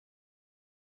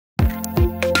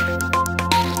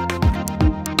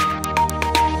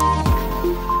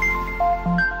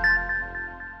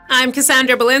I'm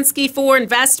Cassandra Belinsky for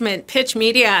Investment Pitch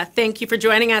Media. Thank you for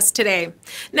joining us today.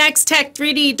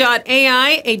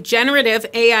 Nextech3D.ai, a generative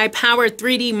AI-powered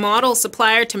 3D model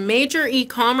supplier to major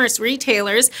e-commerce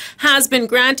retailers, has been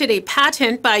granted a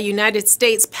patent by United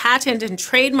States Patent and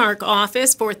Trademark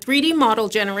Office for 3D model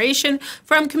generation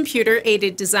from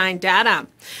computer-aided design data.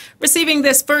 Receiving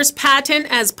this first patent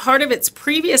as part of its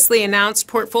previously announced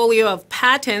portfolio of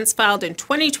patents filed in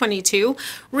 2022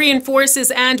 reinforces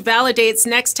and validates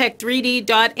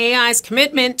Nextech3D.ai's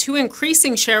commitment to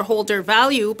increasing shareholder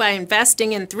value by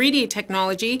investing in 3D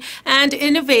technology and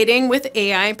innovating with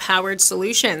AI-powered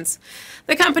solutions.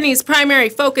 The company's primary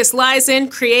focus lies in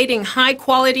creating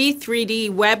high-quality 3D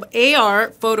web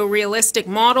AR photorealistic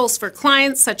models for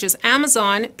clients such as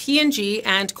Amazon, P&G,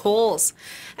 and Kohl's.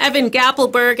 Evan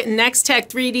Gappelberg,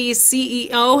 Nextech3D's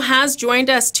CEO, has joined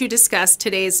us to discuss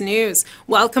today's news.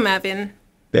 Welcome, Evan.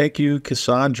 Thank you,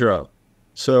 Cassandra.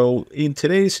 So in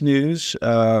today's news,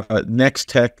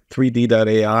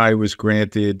 Nextech3D.ai was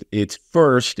granted its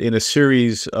first in a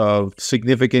series of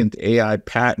significant AI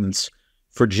patents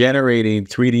for generating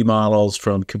 3D models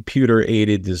from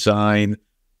computer-aided design.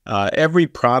 Every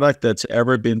product that's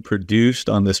ever been produced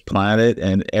on this planet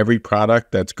and every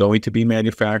product that's going to be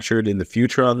manufactured in the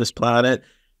future on this planet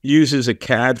uses a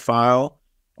CAD file.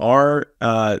 Our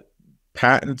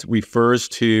patent refers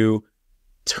to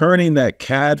turning that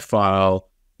CAD file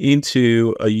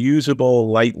into a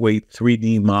usable, lightweight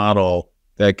 3D model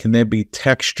that can then be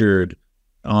textured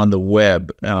on the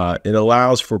web. It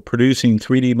allows for producing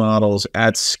 3D models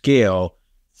at scale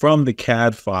from the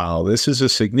CAD file. This is a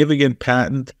significant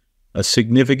patent, a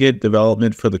significant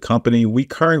development for the company. We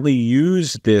currently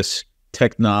use this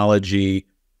technology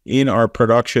in our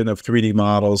production of 3D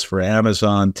models for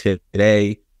Amazon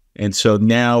today. And so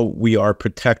now we are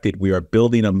protected. We are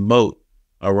building a moat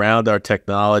around our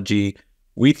technology.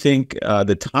 We think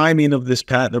the timing of this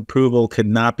patent approval could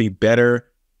not be better.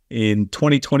 In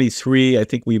 2023, I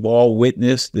think we've all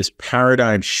witnessed this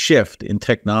paradigm shift in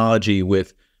technology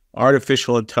with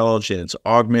artificial intelligence,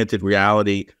 augmented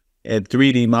reality, and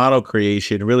 3D model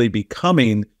creation really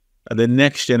becoming the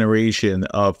next generation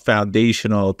of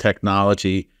foundational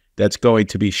technology that's going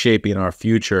to be shaping our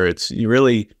future. It's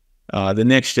really the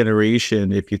next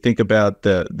generation. If you think about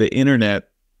the internet,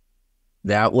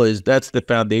 that's the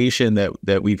foundation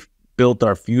that we've built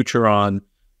our future on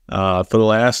for the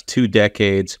last 2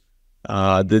 decades.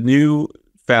 The new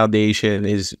foundation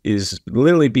is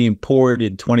literally being poured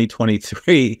in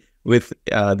 2023 with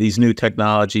these new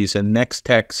technologies, and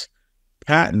Nextech's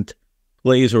patent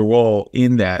plays a role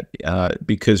in that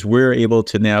because we're able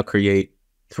to now create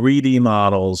 3D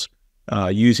models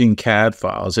using CAD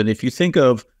files. And if you think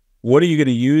of what are you going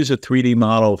to use a 3D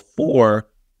model for,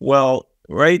 well,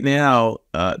 right now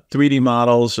 3D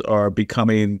models are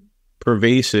becoming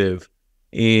pervasive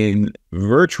in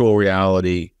virtual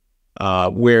reality,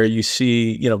 where you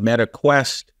see, Meta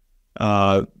Quest,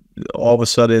 all of a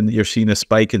sudden you're seeing a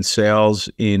spike in sales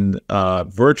in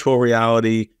virtual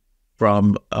reality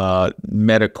from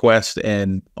Meta Quest,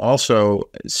 and also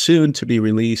soon to be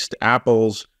released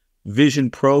Apple's Vision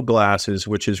Pro glasses,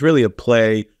 which is really a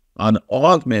play on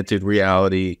augmented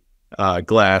reality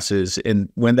glasses. And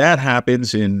when that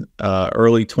happens in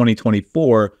early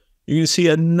 2024, you're going to see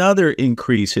another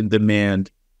increase in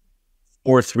demand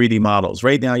for 3D models.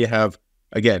 Right now you have,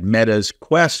 again, Meta's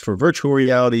Quest for virtual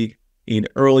reality. In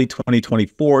early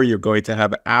 2024, you're going to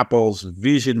have Apple's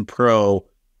Vision Pro,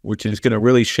 which is going to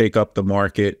really shake up the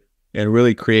market and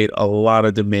really create a lot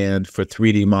of demand for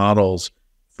 3D models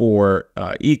for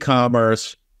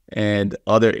e-commerce and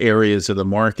other areas of the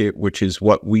market, which is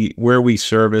where we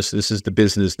service. This is the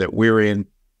business that we're in.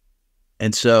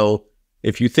 And so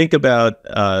if you think about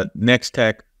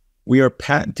Nextech, we are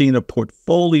patenting a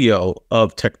portfolio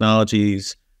of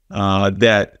technologies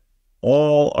that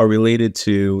all are related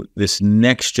to this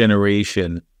next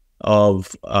generation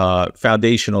of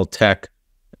foundational tech.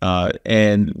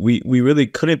 And we really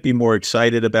couldn't be more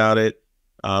excited about it.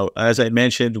 As I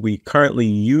mentioned, we currently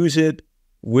use it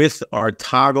with our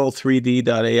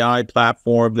Toggle3D.ai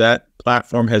platform. That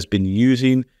platform has been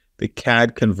using the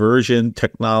CAD conversion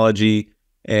technology,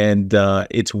 and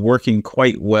it's working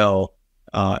quite well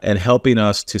and helping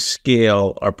us to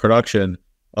scale our production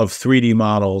of 3D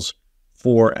models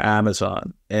for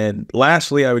Amazon. And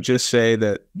lastly, I would just say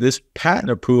that this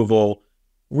patent approval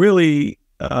really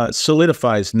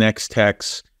solidifies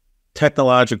Nextech's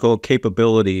technological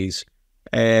capabilities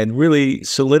and really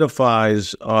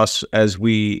solidifies us as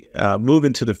we move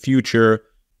into the future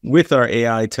with our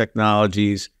AI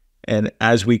technologies and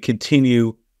as we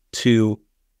continue to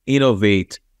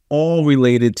innovate, all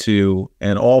related to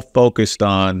and all focused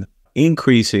on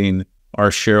increasing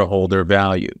our shareholder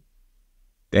value.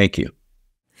 Thank you.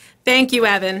 Thank you,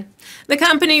 Evan. The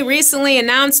company recently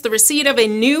announced the receipt of a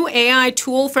new AI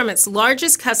tool from its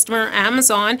largest customer,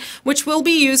 Amazon, which will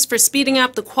be used for speeding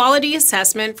up the quality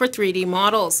assessment for 3D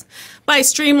models. By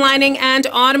streamlining and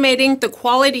automating the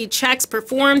quality checks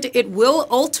performed, it will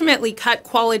ultimately cut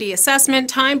quality assessment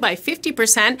time by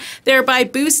 50%, thereby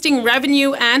boosting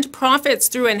revenue and profits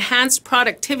through enhanced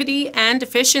productivity and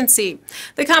efficiency.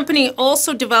 The company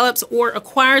also develops or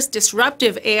acquires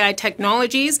disruptive AI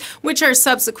technologies, which are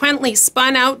subsequently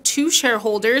spun out to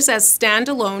shareholders as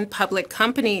standalone public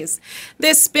companies.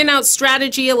 This spin-out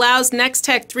strategy allows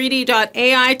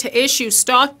Nextech3D.ai to issue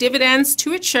stock dividends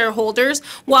to its shareholders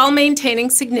while maintaining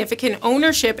significant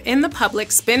ownership in the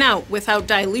public spin-out without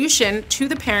dilution to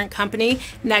the parent company,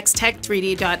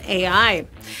 Nextech3D.ai.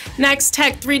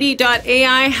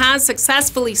 Nextech3D.ai has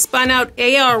successfully spun out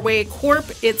ARway Corp,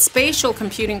 its spatial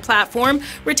computing platform,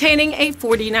 retaining a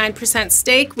 49%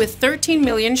 stake with 13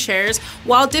 million shares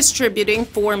while distributing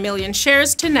 4 million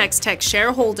shares to Nextech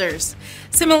shareholders.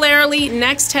 Similarly,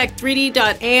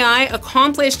 Nextech3D.ai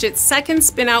accomplished its second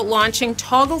spinout, launching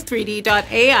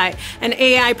Toggle3D.ai, an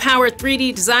AI-powered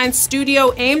 3D design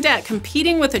studio aimed at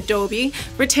competing with Adobe,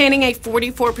 retaining a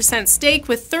 44% stake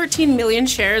with 13 million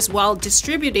shares while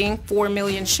distributing 4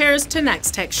 million shares to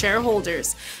Nextech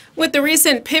shareholders. With the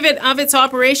recent pivot of its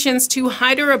operations to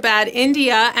Hyderabad,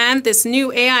 India, and this new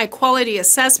AI quality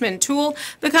assessment tool,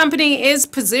 the company is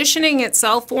positioning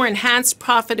itself for enhanced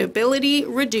profitability,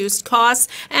 reduced costs,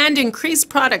 and increased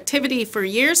productivity for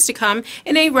years to come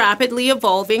in a rapidly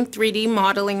evolving 3D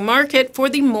modeling market for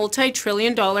the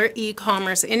multi-trillion-dollar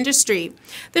e-commerce industry.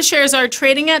 The shares are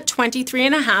trading at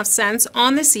 23.5 cents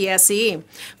on the CSE.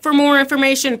 For more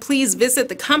information, please visit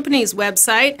the company's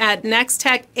website at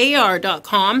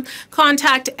nextechar.com.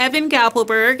 Contact Evan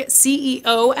Gappelberg,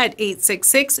 CEO, at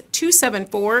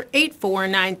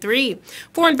 866-274-8493.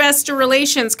 For investor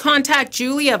relations, contact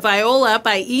Julia Viola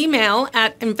by email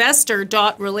at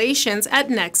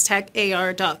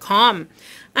investor.relations@nextechar.com.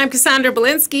 I'm Cassandra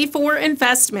Belinsky for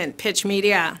Investment Pitch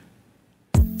Media.